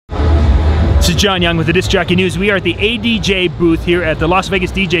is John Young with the Disc Jockey News. We are at the ADJ booth here at the Las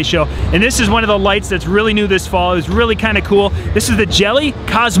Vegas DJ show, and this is one of the lights that's really new this fall. It was really kind of cool. This is the Jelly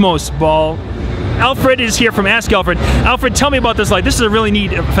Cosmos Ball. Alfred is here from Ask Alfred. Alfred, tell me about this light. This is a really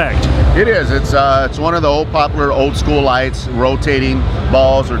neat effect. It is. It's one of the popular old school lights, rotating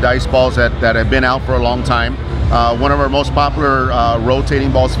balls or dice balls that have been out for a long time. One of our most popular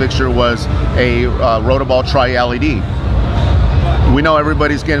rotating balls fixture was a RGB TRI LED. We know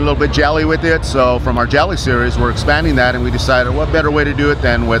everybody's getting a little bit jelly with it, so from our jelly series we're expanding that, and we decided what better way to do it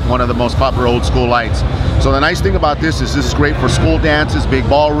than with one of the most popular old school lights. So the nice thing about this is great for school dances, big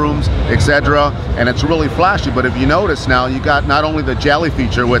ballrooms, etc., and it's really flashy. But if you notice now, you got not only the jelly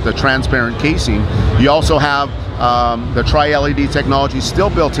feature with the transparent casing, you also have the Tri-LED technology still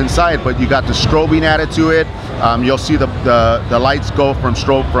built inside, but you got the strobing added to it. You'll see the lights go from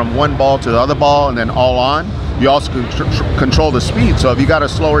strobe from one ball to the other ball and then all on. You also can control the speed, so if you got a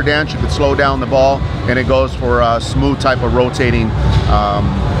slower dance, you can slow down the ball, and it goes for a smooth type of rotating,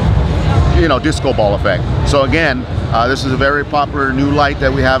 disco ball effect. So again, this is a very popular new light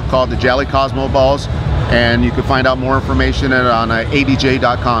that we have called the Jelly Cosmos Balls, and you can find out more information on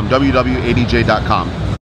ADJ.com, www.adj.com.